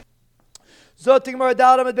How do you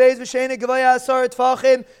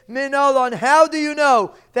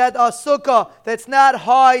know that a sukkah that's not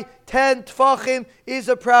high 10 tfachim is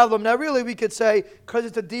a problem? Now really we could say because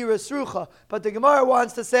it's a dira srucha, but the Gemara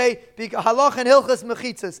wants to say halach and hilchas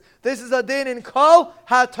mechitzas. This is a din in kol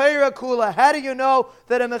ha-Torah kula. How do you know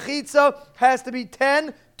that a mechitza has to be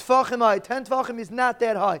 10 tfachim high? 10 tfachim is not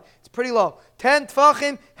that high. It's pretty low. 10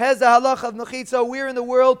 tfachim has the halach of mechitza. Where in the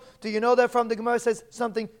world do you know that from? The Gemara says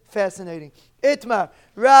something fascinating. Itmar,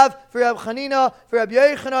 Rav, for Rav Chanina, for Rav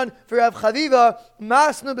Yochanan, for Rav Chaviva,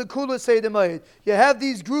 Masnu Bekulu Seidemayid. You have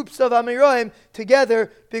these groups of Amiroim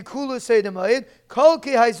together, Bekulu Seidemayid.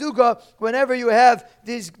 Kolki Haizuga, whenever you have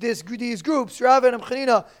these groups, Rav and Rav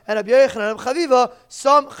Chanina, and Rav Yochanan, and Rav Chaviva,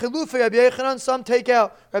 some Chilufi Rav Yochanan, some take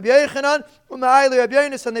out Rav Yochanan, Uma'ayli Rav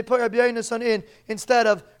Yonis, and they put Rav Yonis in instead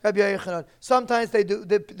of Rav Yochanan. Sometimes they do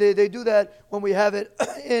that when we have it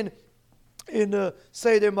in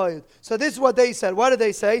Seder Mayid. So this is what they said. What did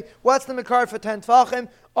they say? What's the Makar for 10 Tfachim?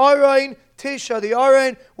 Arain Tisha. The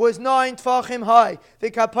Arain was 9 Tfachim high.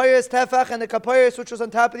 The Kapayas Tefach and the Kapayas which was on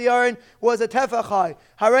top of the Arain was a Tefach high.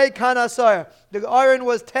 Harei Kanasar. The Arain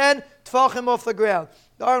was 10 Tfachim off the ground.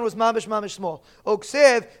 The Aron was mamish small.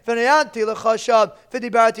 Oksev v'neyanti l'chashav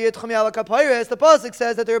v'dibarti etchami ala kapayres. The pasuk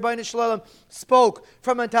says that the Rebbeinu Shalom spoke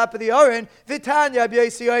from on top of the Aron. V'tanya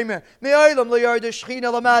b'yesi omer me'olam l'yard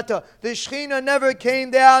shechina lamata. The Shechina never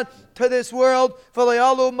came down to this world.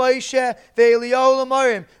 V'le'alu Moshe ve'Eliyahu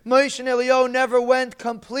l'marim. Moshe and Eliyahu never went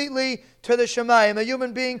completely to the Shemayim. A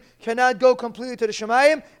human being cannot go completely to the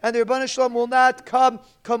Shemayim, and the Rebbeinu Shalom will not come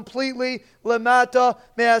completely lemata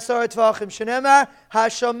me'asar tvachim. Shenemar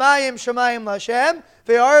hashamayim shamayim l'Hashem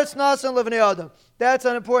ve'aretz nasan levnei adam. That's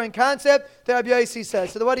an important concept that Rabbi Yossi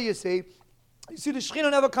says. So what do you see? You see the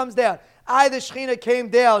Shechina never comes down. The Shechina came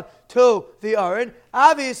down to the Aron.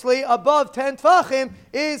 Obviously, above 10 Tfachim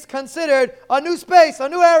is considered a new space, a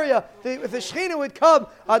new area. If the Shechina would come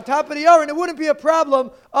on top of the Aron, it wouldn't be a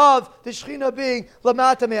problem of the Shechina being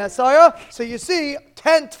Lamata Me'asara. So you see,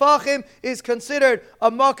 10 Tfachim is considered a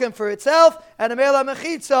Makim for itself, and a Mela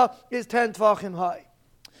Mechitza is 10 Tfachim high.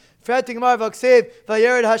 The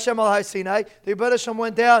Rebbe Hashem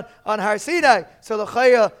went down on Har Sinai, so the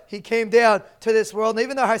Chaya, he came down to this world. And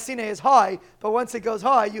even though Har Sinai is high, but once it goes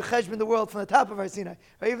high, you cheshbon the world from the top of Har Sinai.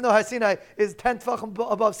 Right? Even though Har Sinai is 10 tefachim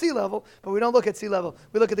above sea level, but we don't look at sea level,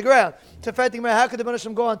 we look at the ground. So how could the Rebbe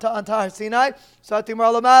Hashem go on Har Sinai? So he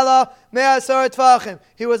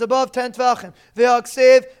was above 10 tefachim.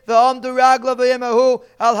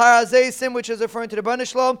 Which is referring to the Rebbe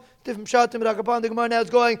Shalom. Different shatim, but upon the Gemara now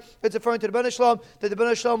is going, it's referring to the Rebbeinu Shalom, that the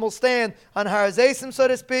Rebbeinu Shalom will stand on Har Hazeisim, so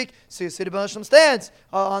to speak. So you see the Rebbeinu Shalom stands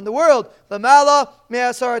on the world. Lamala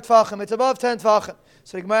me'asar tfachim. It's above 10 tfachim.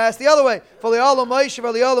 So the Gemara asks the other way. V'li'olam Moshe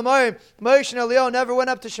v'li'olam Arim. Moshe and Eliyahu never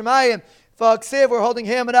went up to Shemayim. V'aksiv, we're holding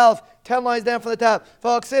Ham and Alf, 10 lines down from the top.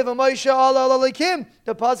 V'aksiv Moshe ala l'likim.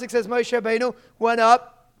 The pasuk says Moshe Rabbeinu went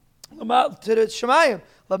up to the Shemayim.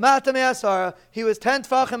 He was 10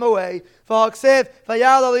 tfachim away.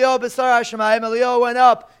 Eliyahu went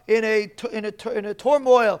up in a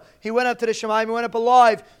turmoil. He went up to the Shemayim. He went up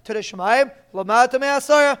alive to the Shemayim.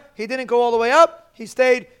 He didn't go all the way up. He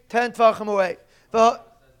stayed 10 tfachim away.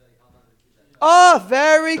 Oh,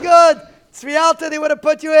 very good. Tzvialta, they would have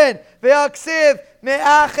put you in.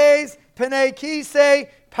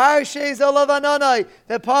 Parshes alavananai.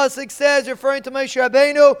 The pasuk says, referring to Moshe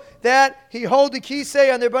Rabbeinu, that he held the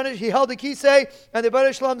kisei and the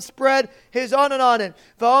Rebbeinu Shalom spread his on it.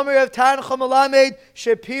 Va'omer of Tanchum Alamed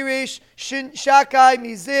Shepirish Shakai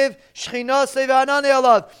Miziv Shechinasei v'Ananei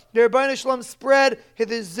alav. The Rebbeinu Shalom spread the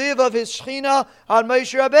ziv of his Shechina on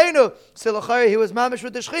Moshe Rabbeinu. So l'chayr, he was mamish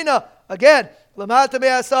with the Shechina again. Lamata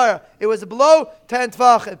me'asara. It was below 10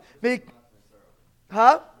 tefachim.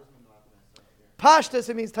 Pashtus,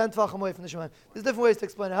 it means 10 tefachim away from the Shemayim. There's different ways to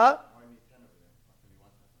explain it, huh?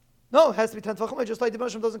 No, it has to be 10 tefachim away. Just like the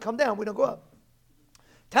Moshe doesn't come down, we don't go up.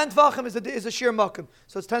 10 tefachim is a sheer makim,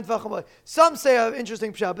 so it's 10 tefachim away. Some say an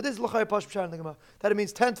interesting pshat, but this is l'chayr pash pshat in the Gemara. That it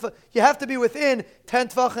means 10 tefachim. You have to be within 10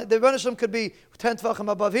 tefachim. The Rebbeinu could be 10 tefachim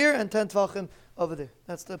above here and 10 tefachim over there.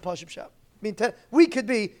 That's the pash pshat. We could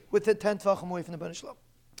be within 10 tefachim away from the Rebbeinu Shalom.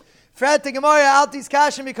 Fred the Gemara altis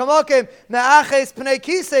kashim mikamokim me'aches pnei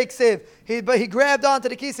kisei ksiv. He grabbed onto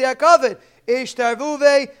the kisei hakavod.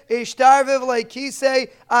 Ishtarvuve ishtarviv like kisei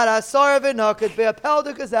ad asar v'naket be'apel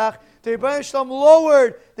de kazach. The Rebbeinu Shalom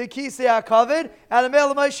lowered the kisei hakavod, and the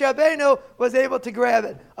Mele Moshe Rabbeinu was able to grab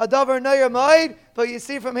it. A davar noyer ma'id, but you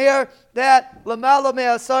see from here that lamala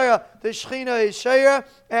me'asara the Shechina is shayra,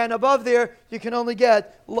 and above there you can only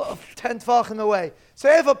get 10 tefachim away. So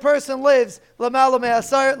if a person lives lamata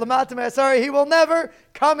me'asari, he will never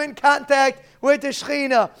come in contact with the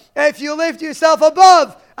Shechina. If you lift yourself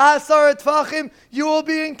above asar tfachim, you will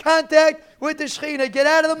be in contact with the Shechina. Get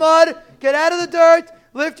out of the mud, get out of the dirt,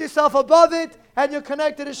 lift yourself above it, and you're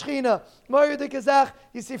connected to Shechina.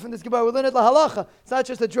 You see from this Gemara, we learn it la halacha. It's not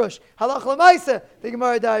just a drush. Halacha l'maisa, the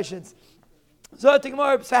Gemara darshans. So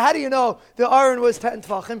how do you know the Aron was 10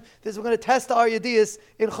 Tvachim? This we're going to test the Aryadiyas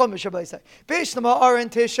in Chumash, Rabbi say. Bishnama Aron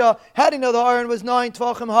Tisha. How do you know the Aron was 9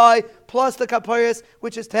 Tvachim high plus the Kapiris,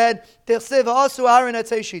 which is 10? Tersiva also Aron at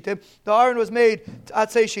Seishitim. The Aron was made at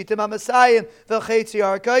Seishitim. Amasayim v'chetzi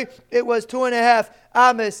arkai. It was 2.5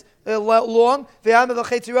 amas long. The amma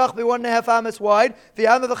v'chetzi rachbi 1.5 amas wide. The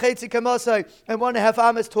amma v'chetzi kamasai and 1.5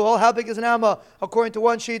 amas tall. How big is an amma? According to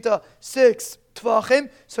one shita, 6 Tvachim.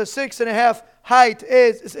 So 6.5 height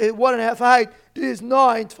is 1.5 height is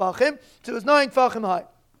 9 Tvachim. So it was 9 Tvachim high.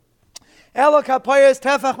 Ela kapayas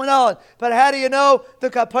tefach menalan. But how do you know the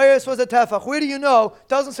kapayas was a tefach? Where do you know? It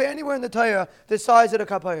doesn't say anywhere in the Torah the size of the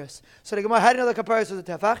kapayas. So the Gemara, how do you know the kapayas was a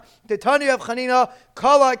tefach? The Tanya of Chanina,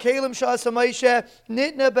 kala kelim shasa Moshe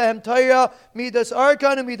nitna behem Torah midas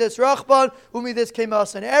arkan and midas rachban umidas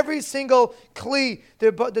kemasan. Every single kli,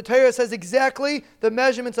 the Torah says exactly the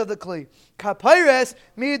measurements of the kli. Kapayas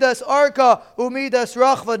midas arka umidas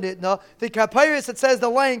rachban nitna. The kapayas, it says the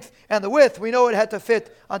length and the width. We know it had to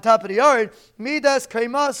fit on top of the yard. Midas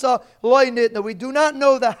kaimasa loy nitna. We do not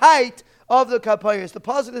know the height of the kapayas. The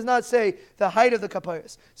pasuk does not say the height of the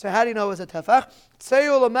kapayas. So how do you know it was a tefach?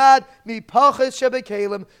 Tzeyulamad mi pachas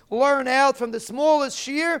shebekalim. Learn out from the smallest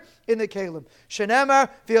shear in the kalim.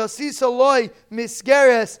 Shenemar v'yosisa loy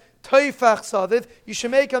misgeres toifach saviv. You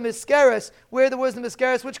should make a misgeres. Where there was the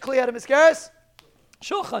misgeres? Which kli had a misgeres?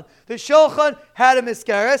 Shulchan. The Shulchan had a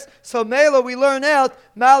miskeres. So Mela, we learn out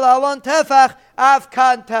Mala alon tefach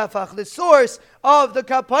afkan tefach. The source of the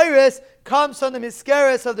kapayris comes from the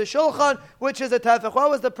miskeres of the Shulchan, which is a tefach. What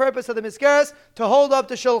was the purpose of the miskeres? To hold up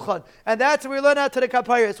the Shulchan. And that's what we learn out to the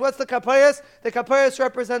kapayris. What's the kapayris? The kapayris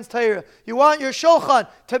represents Torah. You want your Shulchan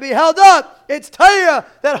to be held up. It's Torah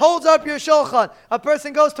that holds up your Shulchan. A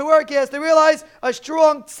person goes to work, he has to realize a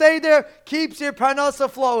strong seder keeps your parnasa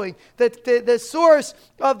flowing. The source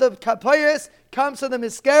of the kapayris comes from the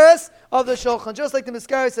miskeres of the Shulchan. Just like the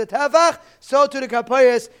miskeres is a tefach, so too the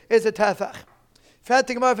kapayris is a tefach. To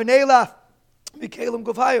learn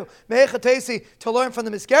from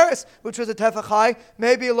the miskeres, which was a tefach high,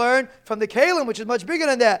 maybe learn from the kalim, which is much bigger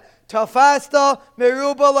than that. Tafasta,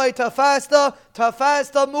 meruba loy tafasta,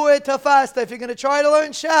 tafasta mu'et tafasta. If you're going to try to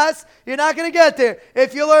learn Shas, you're not going to get there.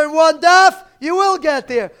 If you learn one daf, you will get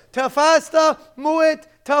there. Tafasta mu'et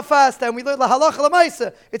tafasta. And we learn la halacha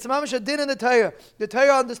l'maisa. It's mamash a din in the Torah. The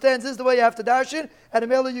Torah understands this is the way you have to darshan, and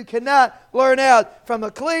in you cannot learn out from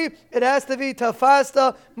a kli. It has to be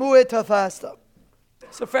tafasta mu'et tafasta.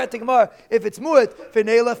 So fret Gemara, if it's mu'et,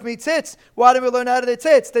 v'neilaf mitzitz, why do we learn out of the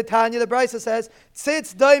tzitz? The Tanya, the Brisa says,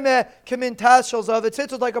 tzitz daime kamin tashels of it.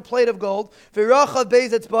 Tzitz was like a plate of gold. V'rachav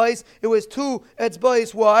beis etzbais, it was 2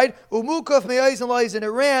 etzbais wide. Umukaf me'ayz and loiz, and it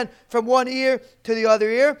ran from one ear to the other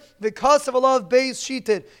ear. V'kasav alav beis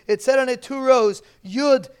sheeted. It said on it 2 rows,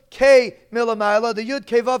 Yud K milamayla. The Yud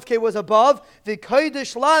K Vav K was above. The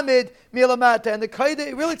Kodesh Lamid milamata. And the Kodesh,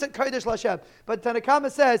 it really said Kodesh Lashem. But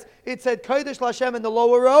Tanakama says it said Kodesh Lashem in the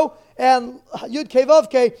lower row and Yud K Vav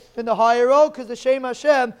K in the higher row, because the Shem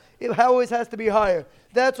Hashem, it always has to be higher.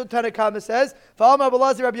 That's what Tanakama says.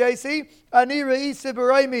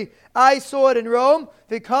 I saw it in Rome.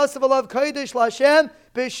 Because of love Kodesh Lashem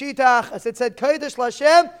b'shitach. As it said Kodesh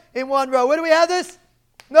Lashem in one row. Where do we have this?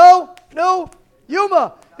 No.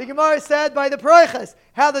 Yuma. The Gemara said by the Paroiches,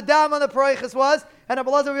 how the dam on the Paroiches was, and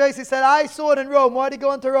Abelazar Rabbi said, I saw it in Rome. Why did he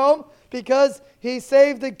go into Rome? Because he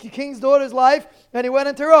saved the king's daughter's life, and he went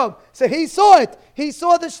into Rome. So he saw it. He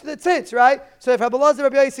saw the tzitz, right? So if Abelazar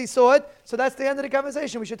Rabbi saw it, so that's the end of the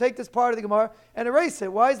conversation. We should take this part of the Gemara and erase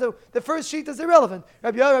it. Why is the first sheet is irrelevant?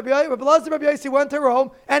 Abelazar Rabbi went to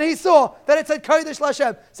Rome, and he saw that it said Kodesh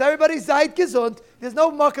Lashem. So everybody's Zayt Gesund. There's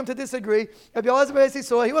no makam to disagree. Abelazar Rabbi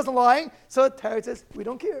saw it. He wasn't lying. So Teretz says, we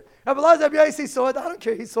don't care. Abelazar Rabbi saw it. I don't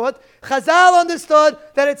care. He saw it. Chazal understood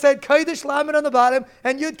that it said Kodesh Lamed on the bottom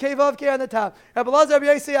and Yud Kevav Ke on the top. Abelazar Rabbi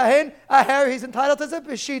Ahin, Aher, he's entitled to the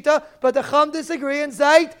Peshita, but the Chum disagree and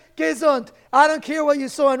Zayt Gesund. I don't care what you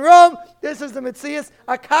saw in Rome. This is the Metzias.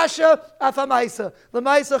 Akasha Afamaisa.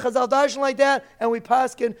 Lamaisa Chazal Darshan like that, and we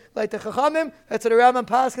paskin like the Chachamim. That's what the Rambam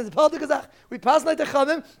paskins. We pass like the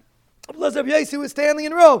Chachamim. Rabbi Yossi was standing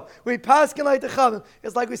in Rome. We paskin like the Chavim.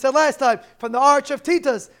 It's like we said last time, from the Arch of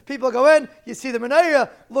Titus. People go in, you see the menorah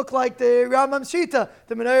look like the Rambam Shita.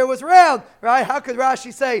 The menorah was round, right? How could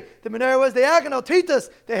Rashi say the menorah was diagonal? Titus,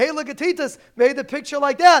 the Halakha Titus made the picture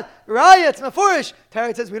like that. Raya, it's Mefurish.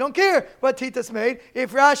 Tarot says we don't care what Titus made.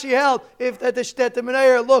 If Rashi held that the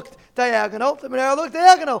menorah looked diagonal, the menorah looked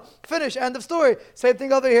diagonal. Finish, end of story. Same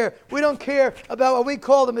thing over here. We don't care about what we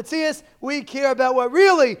call the Metzias. We care about what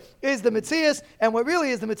really is the Metzias, and what really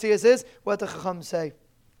is the Metzias is what the Chacham say.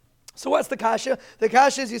 So what's the kasha? The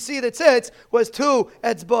kasha is, you see, the tzitz was 2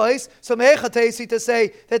 etzbois. So mechatesi to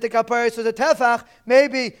say that the kaparis was a tefach,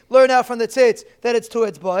 maybe learn out from the tzitz that it's 2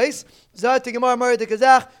 etzbois. Zat the Gemara Mar the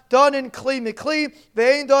Kazach, don in kli mikli,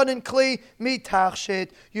 vein don in kli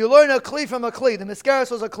mitachshit. You learn a kli from a kli. The miskaris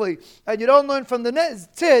was a kli, and you don't learn from the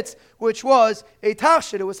tzitz, which was a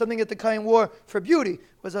tachshit. It was something that the Kain wore for beauty.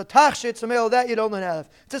 It was a tachshit. So male that you don't learn out of.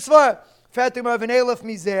 It's a svar. Why do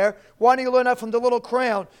you learn that from the little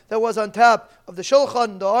crown that was on top of the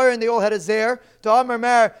shulchan, the iron? They all had a zer. The amar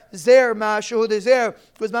mar zer mashu. The zer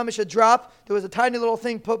was mamish a drop. There was a tiny little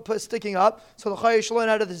thing sticking up. So the chayish learn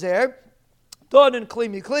out of the zer. Done in kli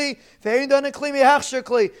mikli, vein done in kli mihachsher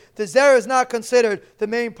kli. The zer is not considered the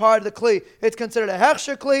main part of the kli. It's considered a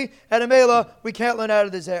hachsher kli, and a mela we can't learn out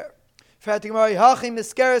of the zer. The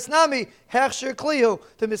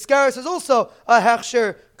miskaris is also a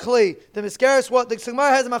hechsher kli. The miskaris, what the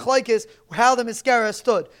Gemara has a machlokes how the miskaris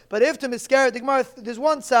stood. But if the miskaris, the Gemara, there's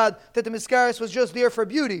one side that the miskaris was just there for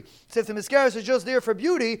beauty. So if the miskaris is just there for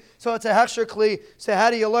beauty, so it's a hechsher kli. So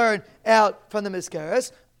how do you learn out from the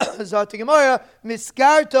miskaris? Zati Gemara,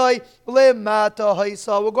 miskartoi lemata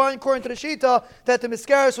haisa. We're going according to the shita that the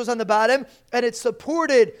miskaris was on the bottom and it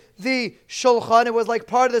supported the shulchan. It was like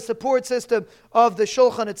part of the support system of the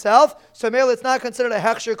shulchan itself. So mele, it's not considered a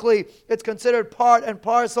hechsher kli. It's considered part and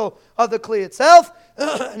parcel of the kli itself.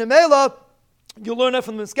 And a mele, you learn it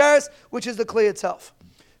from the miskaris, which is the kli itself.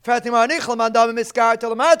 That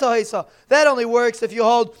only works if you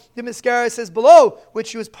hold the miskaris is below,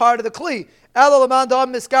 which was part of the kli. But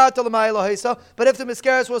if the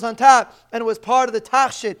miskaris was on top and it was part of the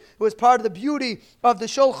tachshit, it was part of the beauty of the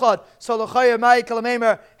shulchan, so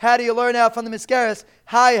how do you learn out from the miskaris?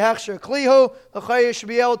 Hi hechsher klihu. The chayyim should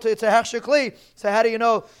be able to. It's a hechsher kli. So how do you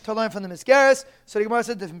know to learn from the miskaris? So the Gemara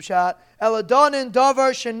said different shot. Eladonin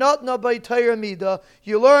davar shenatna by Torah mida.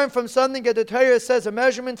 You learn from something that the Torah says a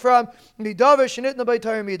measurement from. Midavar shenitna by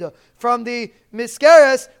Torah mida. From the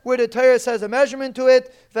miskaris where the Torah says a measurement to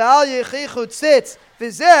it. Ve'al yechichut tzitz.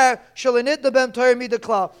 V'zer shalinitna bem Torah mida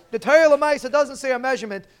klal. The Torah l'maisa doesn't say a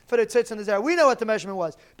measurement for the tzitz and the zer. We know what the measurement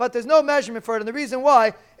was, but there's no measurement for it, and the reason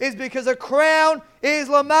why is because a crown is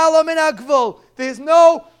lamala min agvul. There's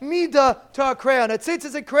no midah to a crown. A tzitz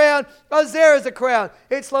is a crown, a zer is a crown.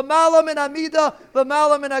 It's lamala min amida,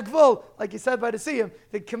 lamala min agvul. Like you said by the siyum,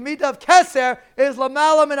 the midah of keser is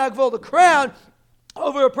lamala min agvul. The crown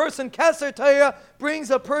over a person, keser Torah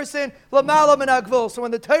brings a person lamala min agvul. So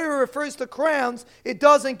when the Torah refers to crowns, it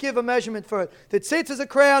doesn't give a measurement for it. The tzitz is a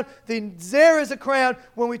crown, the zer is a crown.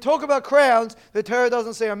 When we talk about crowns, the Torah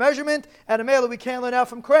doesn't say a measurement, and a mela we can't learn out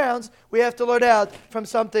from crowns. We have to learn out from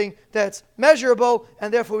something that's measurable,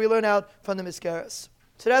 and therefore we learn out from the miskaris.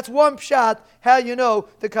 So that's one pshat, how you know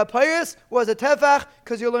the kapayis was a tefach,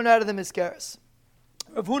 because you learn out of the miskaris.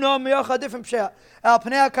 Rav Huna Miyacha, different pshat. Al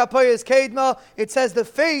Pnei Kapayis Kedma. It says the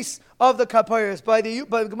face of the kapayis by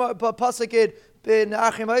Pasukid in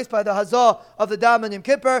Achimais, by the Hazah of the Dam and Yom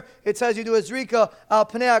Kippur. It says you do a zrika al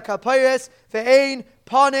Pnei Kapayis ve'ein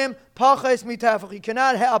panim pachas mitafach. You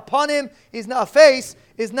cannot have a panim is not a face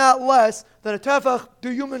is not less than a tefach.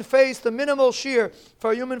 The human face, the minimal shear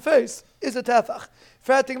for a human face is a tefach.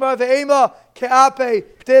 Maybe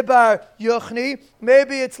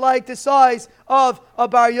it's like the size of a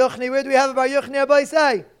bar yuchni. Where do we have a bar yuchni? Abai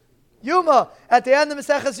say Yuma. At the end of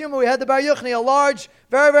Maseches Yuma, we had the bar yuchni, a large,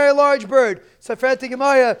 very, very large bird. So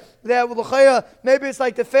that maybe it's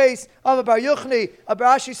like the face of a bar yuchni.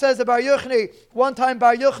 Rashi says the bar yuchni. One time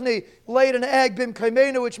bar yuchni laid an egg bim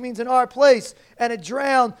kaimenu, which means in our place, and it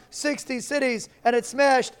drowned 60 cities and it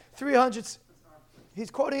smashed 300. He's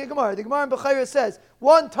quoting a Gemara. The Gemara in Bechayra says,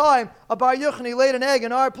 one time a Bar Yuchni laid an egg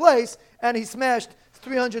in our place and he smashed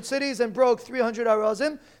 300 cities and broke 300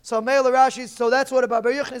 arazim. So Meila Rashi, so that's what a Bar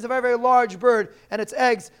Yuchni is, a very, very large bird, and its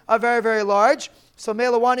eggs are very, very large. So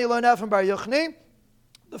Meila Wani learned out from Bar Yuchni,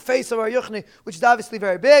 the face of Bar Yuchni, which is obviously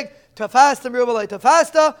very big. Tafasta Merubal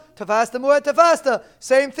Tafasta, Tafasta Mu'at Tafasta.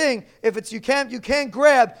 Same thing. If it's you can't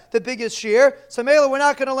grab the biggest shear. So Meila, we're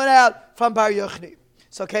not going to learn out from Bar Yuchni.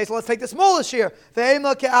 So okay, so let's take the smallest shear. Learn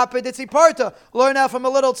out from a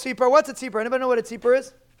little tzipor. What's a tzipor? Anybody know what a tzipor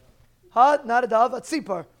is? Not a dove, a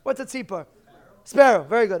tzipor. What's a tzipor? Sparrow,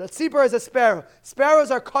 very good. A tzipor is a sparrow. Sparrows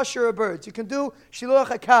are kosher birds. You can do shiluach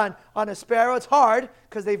hakan on a sparrow. It's hard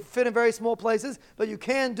because they fit in very small places, but you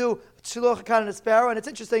can do shiluach hakan on a sparrow. And it's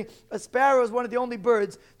interesting, a sparrow is one of the only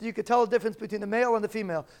birds that you can tell the difference between the male and the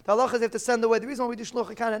female. The halachas have to send away. The reason why we do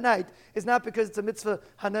shiluach hakan at night is not because it's a mitzvah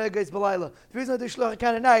hanegais balayla. The reason we do shiluach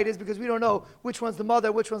hakan at night is because we don't know which one's the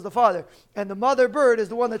mother, which one's the father. And the mother bird is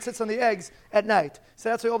the one that sits on the eggs at night. So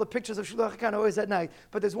that's why all the pictures of shiluach hakan are always at night.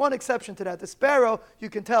 But there's one exception to that. The sparrow, you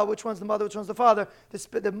can tell which one's the mother, which one's the father.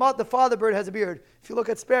 The father bird has a beard. If you look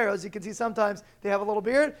at sparrows, you can see sometimes they have a little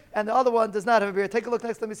beard, and the other one does not have a beard. Take a look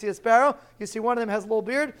next time you see a sparrow. You see one of them has a little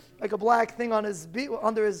beard, like a black thing on his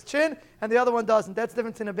under his chin, and the other one doesn't. That's the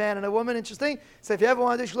difference in a man and a woman. Interesting. So if you ever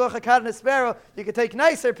want to do shluch hakat on a sparrow, you can take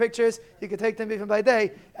nicer pictures. You can take them even by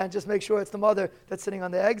day, and just make sure it's the mother that's sitting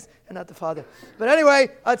on the eggs and not the father. But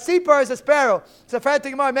anyway, a tzipor is a sparrow. So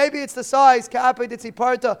maybe it's the size ka'apei de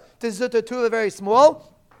tziparta to zuta tula, very small.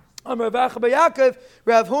 Rav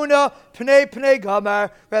Huna pnei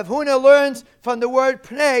gamar. Rav Huna learns from the word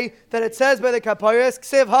pnei that it says by the kapayas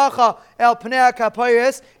ksiv hacha el pnei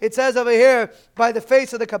kapayas. It says over here by the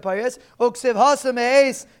face of the kapayas. Uksiv hasa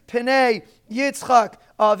me'es pnei Yitzchak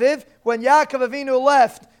aviv. When Yaakov Avinu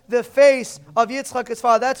left the face of Yitzchak, his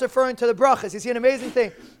father, that's referring to the brachas. You see an amazing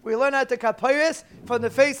thing. We learn out the kapayas from the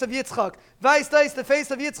face of Yitzchak. Vaistais, the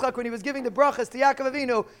face of Yitzchak, when he was giving the brachas to Yaakov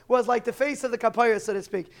Avinu, was like the face of the kapayas, so to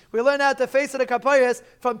speak. We learn out the face of the kapayas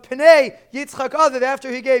from Pnei Yitzchak Aviv,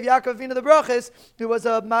 after he gave Yaakov Avinu the brachas. It was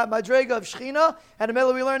a madrega of Shechina, and in the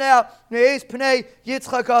middle we learn out Ne'ez Pnei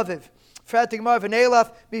Yitzchak Aviv. Why do you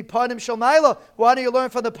learn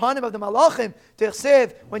from the panim of the malachim?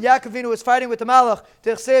 When Yaakov Avinu was fighting with the malach,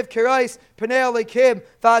 it says Pnei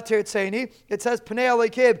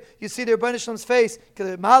Alekim. You see the Rebbeinu Shalom's face,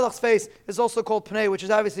 because the malach's face is also called Pnei, which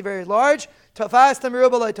is obviously very large. Tafasta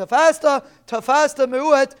merubalai tafasta, tafasta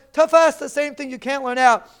meruat, tafasta, same thing you can't learn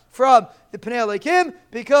out from the Pnei Alekim,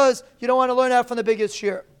 because you don't want to learn out from the biggest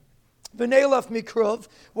shir. V'neilaf mikruv.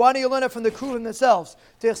 Why do you learn it from the kruvim themselves?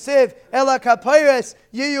 Tichsev ela kapayres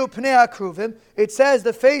yiyu pnei kruvim. It says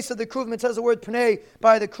the face of the kruvim. It says the word pnei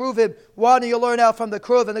by the kruvim. Why do you learn out from the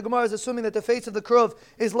kruv? And the Gemara is assuming that the face of the kruv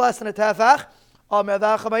is less than a tefach.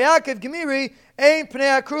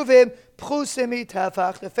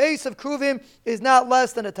 The face of kruvim is not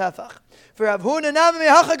less than a tefach. For Rav Huna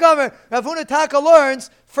Taka learns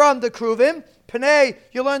from the kruvim. Pnei,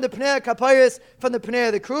 you learn the pnei kapayis from the pnei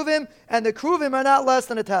of the kruvim, and the kruvim are not less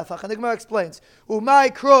than a tefach. And the Gemara explains,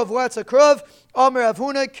 Umay kruv, what's a kruv? Omer Rav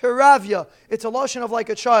Huna kiravya. It's a lotion of like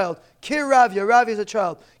a child. Kiravya, Ravya is a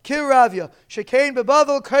child. Kiravya. Shekain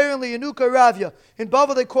bebavel kairin liyanuka ravya. In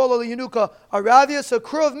Bavel they call a liyanuka a ravya, so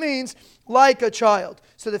kruv means like a child.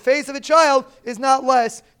 So the face of a child is not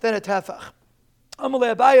less than a tefach. It says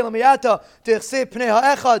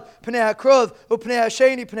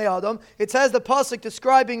the pasuk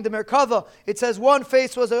describing the Merkava. It says one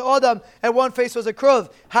face was an Adam and one face was a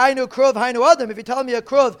Kruv. Hainu Kruv, Hainu Adam. If you tell me a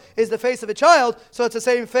Kruv is the face of a child, so it's the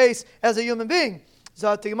same face as a human being.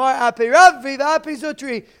 The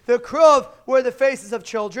Kruv were the faces of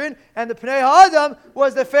children, and the Pnei Adam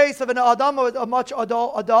was the face of an Adam, a much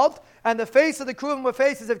adult, and the face of the Kruvim were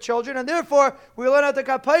faces of children, and therefore we learn out the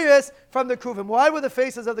Kapayas from the Kruvim. Why were the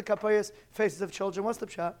faces of the Kapayas faces of children? What's the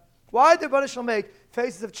pshat? Why did Rebbeinu Shalom make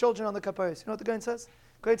faces of children on the Kapayas? You know what the Gaon says?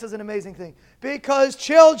 Gaon says an amazing thing. Because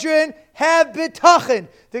children have bitachon.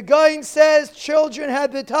 The Gaon says children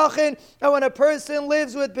have bitachon, and when a person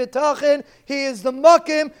lives with bitachon, he is the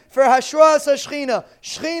makim for hashras hashchina.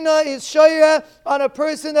 Shchina is shayra on a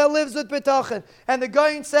person that lives with bitachon. And the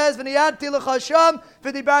Gaon says, v'niyati l'chasham,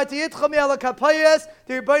 v'dibarti yitcham yala kapayas,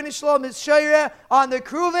 the Rebbeinu Shalom is shayra on the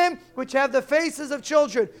kruvim, which have the faces of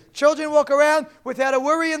children. Children walk around without a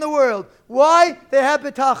worry in the world. Why? They have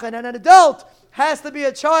bitachon. And an adult has to be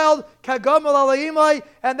a child, kagamel alayimai,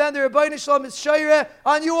 and then the Rebbeinu Shalom is shayre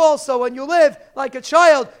on you also. When you live like a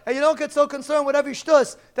child, and you don't get so concerned with every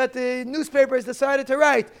shtus that the newspaper has decided to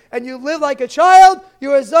write, and you live like a child,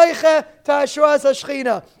 you are zayche ta'ashras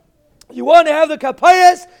hashchina. You want to have the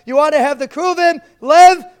kapayas, you want to have the kruvim,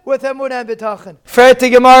 live with emunah and bitachon. Ferti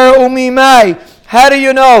Gemara umimai. How do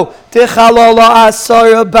you know? Techalola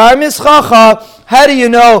asara bar mischacha. How do you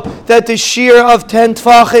know that the shear of 10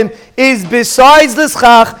 tfachim is besides the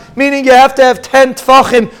schach, meaning you have to have 10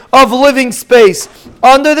 tfachim of living space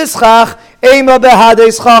under the schach? Ema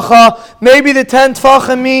behadei schacha. Maybe the 10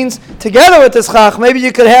 tfachim means together with the schach. Maybe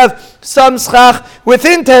you could have some schach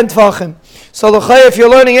within 10 tfachim. So if you're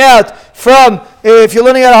learning out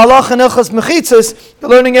halacha and ilchas mechitzas, you're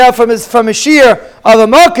learning out from a shir of a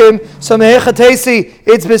makim. So mehechatesi,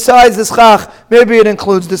 it's besides the schach. Maybe it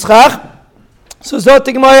includes the schach. So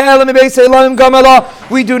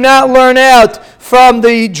we do not learn out from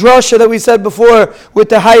the drasha that we said before with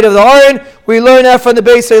the height of the aron. We learn that from the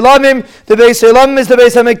Beis Elamim. The Beis Elamim is the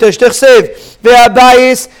Beis Hamikdash. Tichsev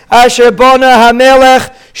ve'abayis asher bona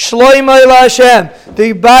hamelech shloimei laHashem.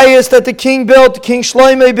 The bayis that the king built, King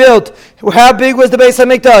Shloimei built. How big was the Beis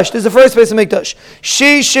Hamikdash? This is the first Beis Hamikdash.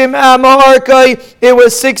 Shishim amma arkai. It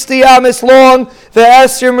was 60 amis long.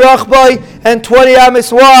 Ve'esrim rachbai, and 20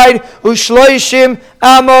 amis wide. Ushloishim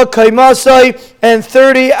amma kaimasai, and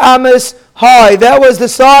 30 amis high. That was the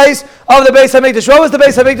size of the Beis Hamikdash. What was the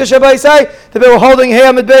Beis Hamikdash? Everybody say that they were holding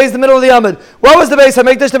Hamid Beis, the middle of the Amid. What was the Beis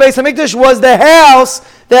Hamikdash? The Beis Hamikdash was the house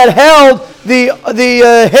that held the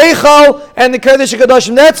Heichal and the Kodesh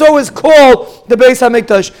HaKadoshim. That's what was called the Beis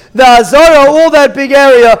Hamikdash. The Azara, all that big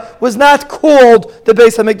area, was not called the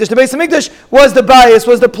Beis Hamikdash. The Beis Hamikdash was the bias,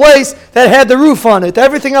 was the place that had the roof on it.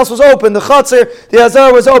 Everything else was open. The Chatzar, the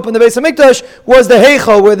Azara was open. The Beis Hamikdash was the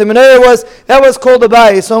Heichal, where the Menorah was. That was called the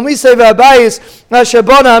bias. So when we say V'abayis,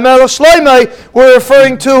 Nashabana, Amelech Shloimei, we're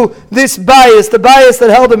referring to this bias, the bias that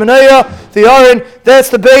held the Menorah, the Aron. That's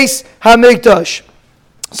the Beis Hamikdash.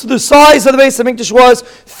 So the size of the Beis Hamikdash was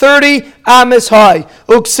 30 amis high.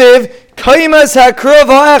 Uksiv kaimas hakruv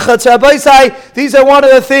ha'echad. These are one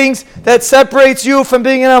of the things that separates you from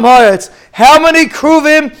being in Am Haaretz. How many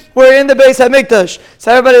kruvim were in the Beis Hamikdash?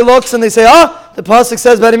 So everybody looks and they say, the pasuk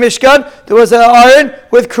says by the Mishkan, there was an Aron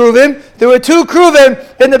with kruvim. There were 2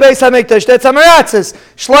 kruvim in the Beis Hamikdash. That's Amaratzis.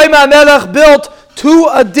 Shlomo HaMelech built 2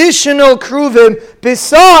 additional kruvim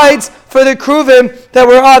besides for the kruvim that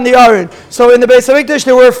were on the Aron. So in the Beis Hamikdash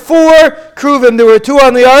there were 4 kruvim. There were 2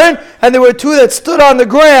 on the Aron, and there were 2 that stood on the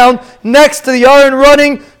ground next to the Aron,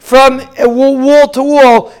 running from wall to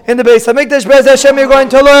wall in the Beis Hamikdash. Be'ez Hashem, we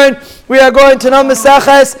are going to know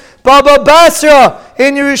Mesaches Baba Basra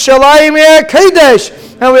in Yerushalayim Yer Kodesh,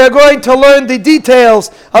 and we are going to learn the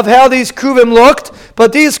details of how these kruvim looked.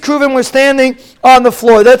 But these kruvim were standing on the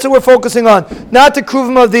floor. That's what we're focusing on. Not the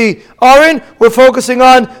kruvim of the Aron. We're focusing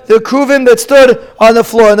on the kruvim that stood on the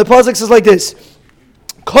floor. And the pasuk says like this: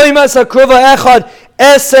 Koimas hakruva echad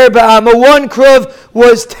eser ba'ama. 1 kruv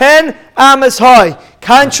was 10 amas high.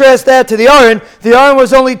 Contrast that to the Aron. The Aron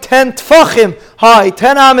was only 10 tfachim high.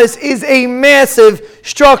 10 amas is a massive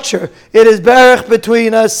structure. It is barach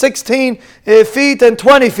between 16 feet and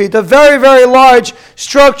 20 feet. A very, very large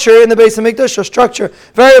structure in the Beis Hamikdash, or structure,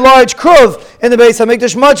 very large kruv in the Beis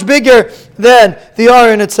Hamikdash, much bigger than the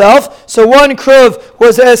Aron itself. So 1 kruv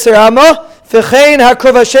was eser amma. V'chein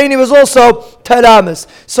hakruv hasheni was also 10 amas.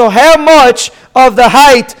 So how much of the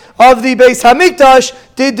height of the Beis Hamikdash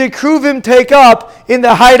did the kruvim take up in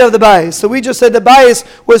the height of the bayis? So we just said the bayis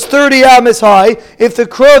was 30 amas high. If the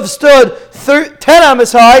kruv stood 10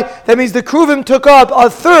 amas high, that means the kruvim took up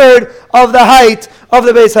 1/3 of the height of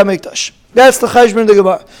the Beis Hamikdash. That's the cheshbon of the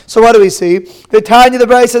Gemara. So what do we see? The Tanya, the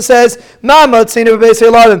Brisa says, "Ma'amad tzina b'Beis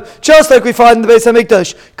Elamim." Just like we find in the Beis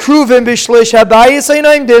Hamikdash, kruvim b'shlish habayis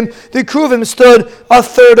einaimdim. The kruvim stood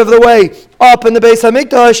 1/3 of the way up in the Beis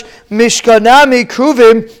Hamikdash. Mishkanami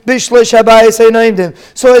kruvim b'shlish habayis einaimdim.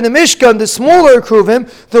 So in the Mishkan, the smaller kruvim,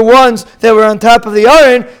 the ones that were on top of the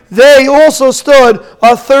Aron, they also stood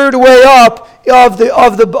 1/3 way up of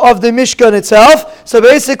the Mishkan itself. So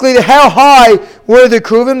basically, how high were the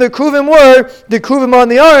kruvim? The kruvim on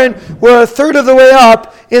the Aron were 1/3 of the way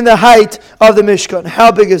up in the height of the Mishkan.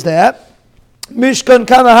 How big is that? Mishkan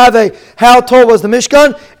Kamahave. How tall was the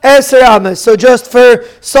Mishkan? Eser amas. So just for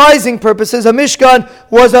sizing purposes, a Mishkan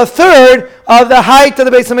was 1/3 of the height of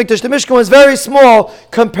the Beis Hamikdash. The Mishkan was very small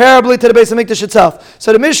comparably to the Beis Hamikdash itself.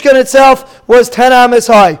 So the Mishkan itself was 10 amas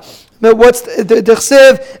high. But what's the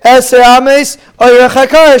chsiv? Eser ames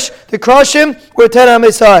oyrechakash. The krashim were 10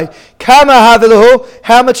 ames high. Kama havilahu.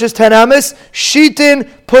 How much is 10 ames? Shitin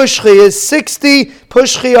pushchi is 60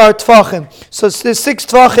 pushchi are tfachim. So there's 6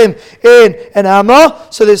 tfachim in an amma.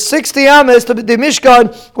 So there's 60 ames. The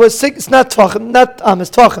Mishkan was 6. Not tfachim, not ames,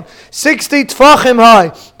 tfachim. 60 tfachim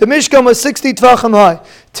high. The Mishkan was 60 tfachim high.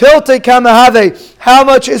 Tilte kama have. How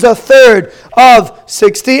much is 1/3 of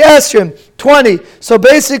 60? Esrim 20. So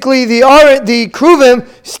basically, the kruvim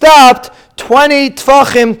stopped 20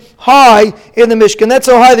 tfachim high in the Mishkan. That's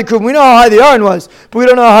how high the kruvim. We know how high the Aron was, but we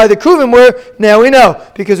don't know how high the kruvim were. Now we know,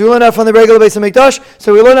 because we learned that from the regular Beis Hamikdash.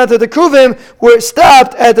 So we learned out that the kruvim were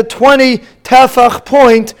stopped at the 20 tefach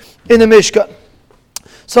point in the Mishkan.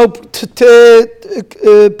 So pushchi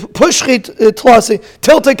tlasi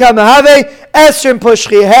tilta kamahave esrim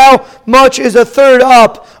pushchi. How much is a third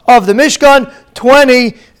up of the Mishkan?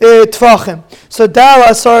 20 tfachim. So dal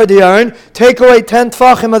asar the yarn. Take away 10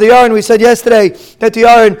 tfachim of the yarn. We said yesterday that the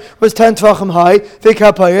yarn was 10 tfachim high. The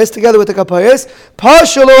kapayas together with the kapayas.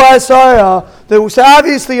 Pashalu asara. So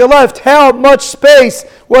obviously you left. How much space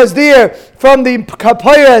was there from the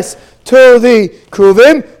kapayas to the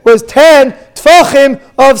kruvim? Was 10 tfachim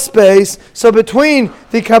of space. So between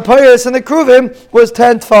the kapayas and the kruvim was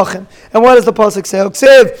 10 tfachim. And what does the pasuk say?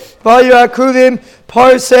 Ksiv v'hayu kruvim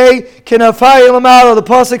parsei kinafai lamalo. The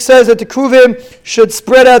pasuk says that the kruvim should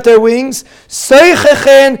spread out their wings.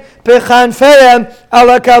 Seichechen bechanfeim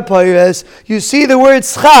ala kapayas. You see the word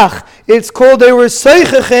schach. It's called they were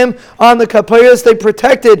seichechim on the kapayas. They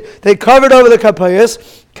protected. They covered over the kapayas.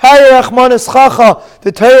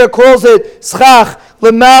 The Torah calls it schach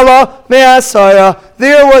lemala me'asaya.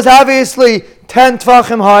 There was obviously 10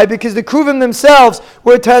 tfachim high because the kruvim themselves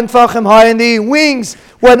were 10 tfachim high, and the wings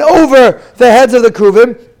went over the heads of the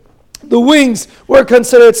kruvim. The wings were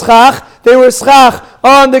considered schach. They were schach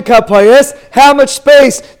on the kapayas. How much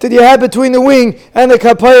space did you have between the wing and the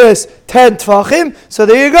kapayas? 10 tfachim. So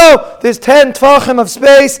there you go. There's 10 tfachim of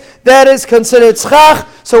space. That is considered schach.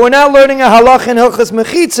 So we're not learning a halacha in Hilchas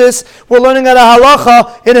Mechitzis. We're learning a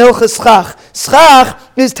halacha in Hilchas schach. Schach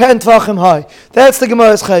is 10 tfachim high. That's the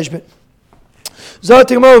Gemara's cheshbon. How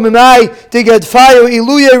do you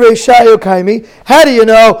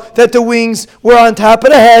know that the wings were on top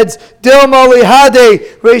of the heads?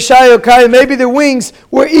 Maybe the wings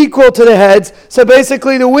were equal to the heads. So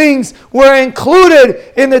basically the wings were included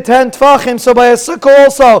in the 10 tfachim. So by a sukkah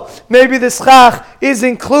also, maybe the schach is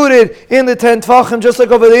included in the 10 tfachim. Just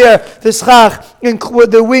like over there, the schach,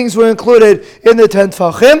 the wings were included in the 10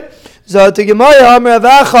 tfachim. The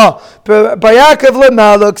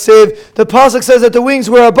pasuk says that the wings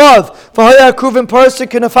were above.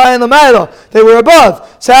 They were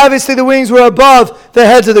above. So obviously the wings were above the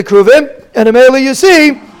heads of the kruvim. And immediately you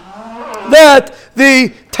see that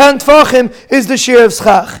the 10 tfachim is the shear of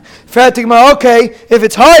schach. Okay, if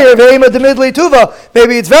it's higher,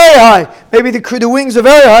 maybe it's very high. Maybe the wings are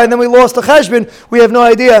very high, and then we lost the cheshbon. We have no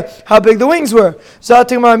idea how big the wings were.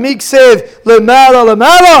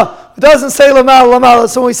 It doesn't say lamala lamala.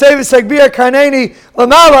 So when we say v'segbir karneni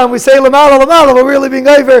lamala and we say lamala lamala, we're really being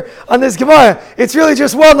over on this Gemara. It's really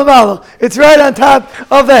just one lamala. It's right on top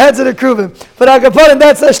of the heads of the kruvim. But Akapadim,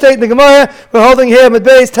 that's the state in the Gemara. We're holding here with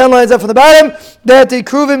base 10 lines up from the bottom that the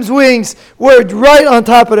kruvim's wings were right on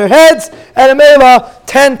top of their heads, and a mela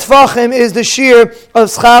 10 tfachim is the shear of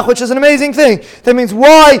schach, which is an amazing thing. That means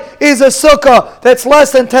why is a sukkah that's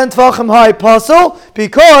less than 10 tfachim high pasul?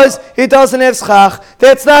 Because it doesn't have schach.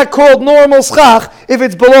 That's not called normal schach. If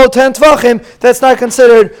it's below 10 tfachim, that's not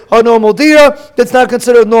considered a normal dira. That's not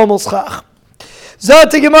considered normal schach.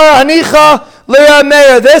 Zot Gemara Hanicha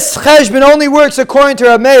leRameir. This cheshbon only works according to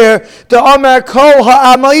Rameir. The Amar Kol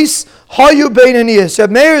Ha'amais Hayu Beinanias.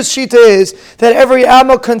 Rameir's shita is that every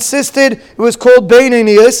amal consisted. It was called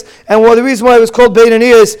Beinanias, and the reason why it was called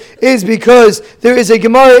Beinanias is because there is a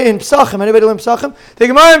Gemara in Psachim. Anybody learn Psachim? The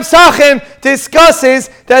Gemara in Psachim discusses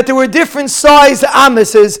that there were different size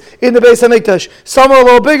amises in the Beis Hamikdash. Some are a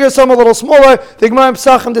little bigger, some are a little smaller. The Gemara in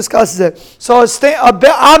Psachim discusses it. So a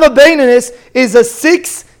Amma Beinanias is a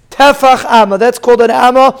 6 tefach Amma. That's called an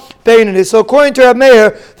Amma Beinanias. So according to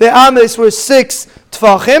Rameir, the Amas were 6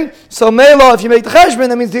 tfachim. So Mela, if you make the cheshbon,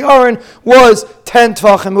 that means the aron was 10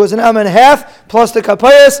 tfachim. It was an amma and a half, plus the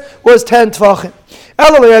kapayas was 10 tfachim.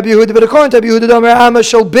 But according to Rabbi Yehuda, amma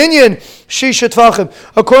shel binyan shisha tfachim.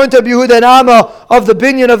 According to Rabbi Yehuda, an amma of the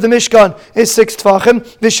binyan of the Mishkan is 6 tfachim.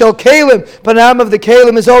 V'shel kalim, but an amma of the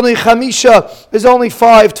kalim is only chamisha, is only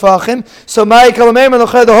 5 tfachim. So Ma'ikal Ameim,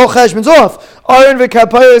 the whole cheshbon's off. Aron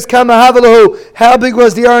v'kapayas kama havalahu. How big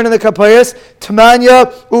was the aron and the kapayas?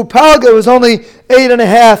 Tamanya upalga was only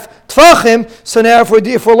 8.5 tfachim. So now if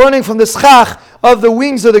we're learning from the schach of the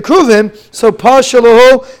wings of the kruvim, so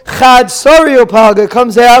pashalahu chad sari upalga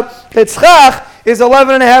comes out that schach is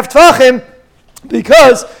 11.5 tfachim.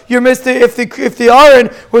 Because you missed it if the aron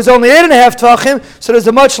was only 8.5 tfachim, so there's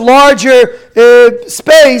a much larger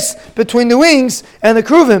space between the wings and the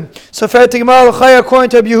kruvim. So according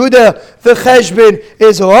to Yehuda, the cheshbon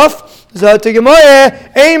is off. Zot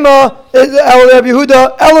Gemara Ema El Rabbi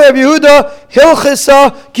Yehuda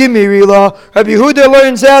Hilchisa Gimirila. Rabbi Yehuda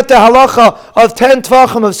learns out the halacha of 10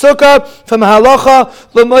 tvachim of sukkah from halacha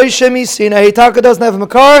l'Moshe Misinai. Hitaka doesn't have a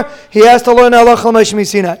makar; he has to learn halacha l'Moshe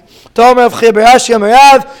Misinai. Tomer of Chiber Ashi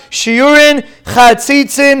Amarav Shiurin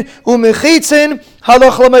Chatzitzin Umechitzin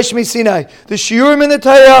halacha l'moshe misinai. The shiurim in the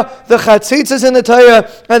Torah, the chatzitzas in the Torah,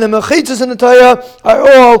 and the mechitzas in the Torah are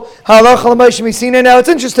all halacha l'moshe misinai. Now it's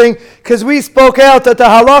interesting because we spoke out that the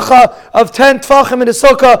halacha of 10 tfachim in the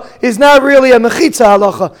sukkah is not really a mechitza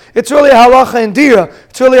halacha. It's really a halacha in dira.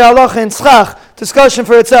 It's really a halacha in schach. Discussion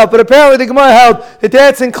for itself, but apparently the Gemara held that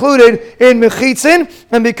that's included in mechitzin,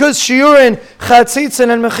 and because shiurin,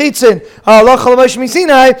 chatzitzin, and mechitzin are halacha l'moshe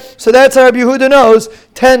misinai, so that's how Rabbi Yehuda knows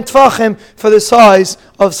 10 tfachim for the size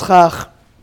of schach.